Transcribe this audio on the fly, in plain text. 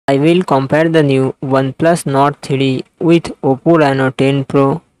I will compare the new OnePlus Nord 3 with Oppo Reno 10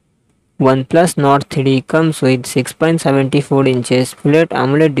 Pro. OnePlus Nord 3 comes with 6.74 inches flat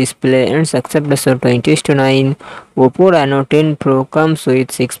AMOLED display and success ratio 20:9. Oppo Reno 10 Pro comes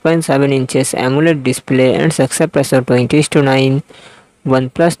with 6.7 inches AMOLED display and success ratio 20:9.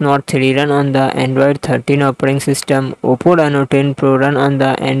 OnePlus Nord 3 run on the Android 13 operating system. Oppo Reno 10 Pro run on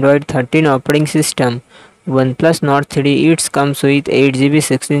the Android 13 operating system. OnePlus Nord 3 it comes with 8GB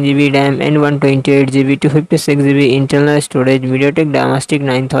 16GB RAM and 128GB 256GB internal storage. MediaTek Dimensity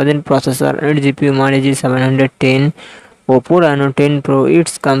 9000 processor and GPU manage 710. Oppo Reno 10 Pro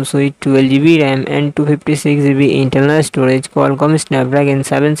it comes with 12GB RAM and 256GB internal storage. Qualcomm Snapdragon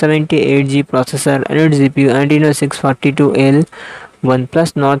 778G processor and GPU Adreno 642L.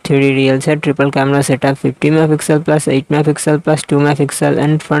 OnePlus Nord 3 real set triple camera setup 50MP plus 8MP plus 2MP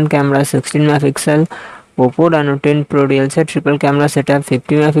and front camera 16MP. Oppo Reno 10 Pro real set triple camera setup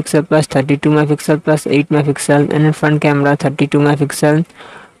 50MP plus 32MP plus 8MP and front camera 32MP.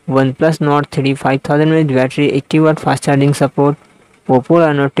 OnePlus Nord 3 5000 mAh battery 80W fast charging support. Oppo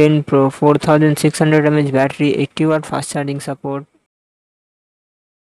Reno 10 Pro 4600 mAh battery 80W fast charging support.